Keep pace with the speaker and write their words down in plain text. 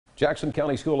Jackson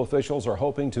County school officials are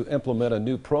hoping to implement a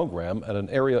new program at an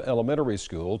area elementary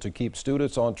school to keep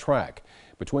students on track.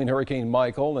 Between Hurricane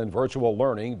Michael and virtual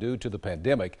learning due to the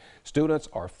pandemic, students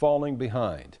are falling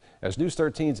behind. As News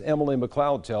 13's Emily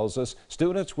McLeod tells us,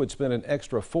 students would spend an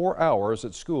extra 4 hours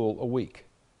at school a week.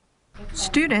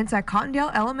 Students at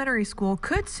Cottondale Elementary School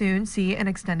could soon see an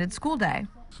extended school day.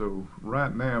 So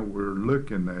right now we're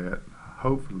looking at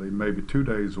hopefully maybe 2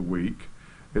 days a week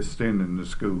extending the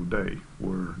school day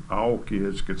where all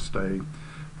kids could stay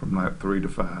from like 3 to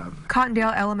 5.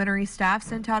 Cottondale Elementary staff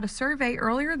sent out a survey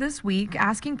earlier this week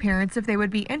asking parents if they would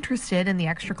be interested in the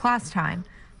extra class time.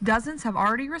 Dozens have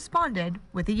already responded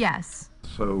with a yes.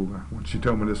 So when she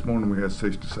told me this morning we had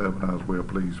 67, I was well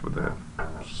pleased with that,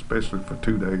 especially for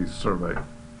 2 days survey.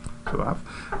 So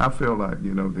I feel like,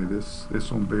 you know, that it's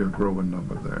going to be a growing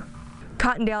number there.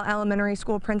 Cottondale Elementary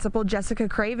School Principal Jessica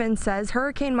Craven says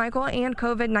Hurricane Michael and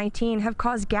COVID-19 have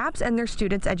caused gaps in their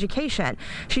students' education.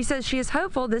 She says she is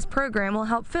hopeful this program will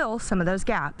help fill some of those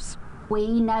gaps.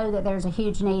 We know that there's a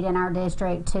huge need in our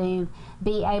district to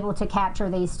be able to capture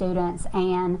these students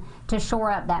and to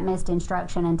shore up that missed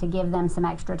instruction and to give them some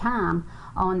extra time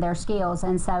on their skills.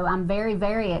 And so I'm very,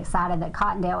 very excited that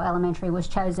Cottondale Elementary was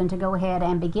chosen to go ahead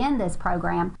and begin this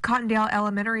program. Cottondale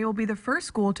Elementary will be the first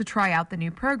school to try out the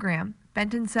new program.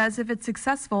 Benton says if it's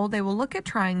successful, they will look at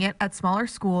trying it at smaller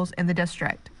schools in the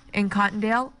district. In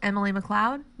Cottondale, Emily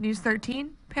McLeod, News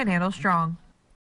 13, Panhandle Strong.